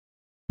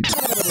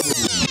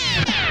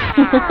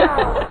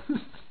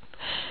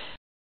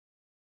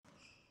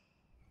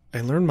I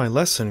learned my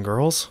lesson,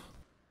 girls.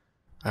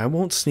 I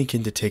won't sneak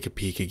in to take a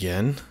peek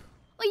again.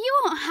 Well, you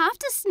won't have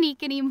to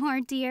sneak anymore,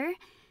 dear.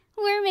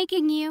 We're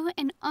making you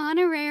an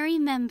honorary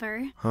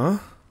member. Huh?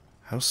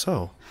 How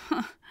so?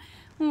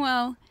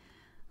 Well,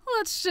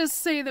 let's just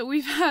say that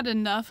we've had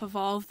enough of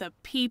all of the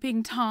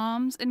peeping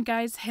Toms and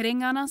guys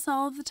hitting on us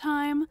all of the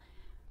time.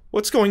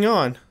 What's going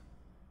on?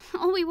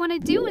 All we want to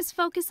do is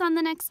focus on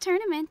the next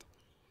tournament.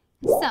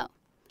 So,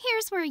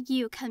 here's where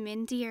you come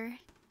in, dear.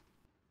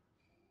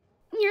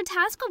 Your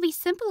task will be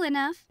simple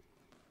enough.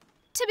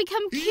 To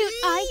become cute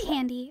eye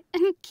candy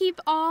and keep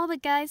all the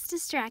guys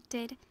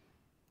distracted.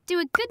 Do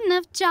a good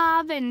enough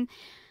job and,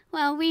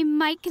 well, we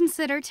might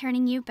consider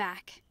turning you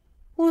back.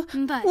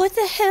 But what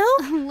the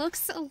hell?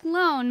 Looks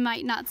alone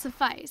might not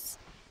suffice.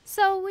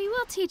 So we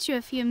will teach you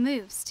a few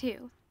moves,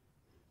 too.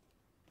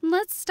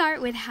 Let's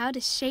start with how to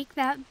shake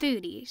that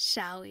booty,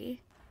 shall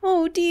we?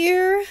 Oh,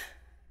 dear.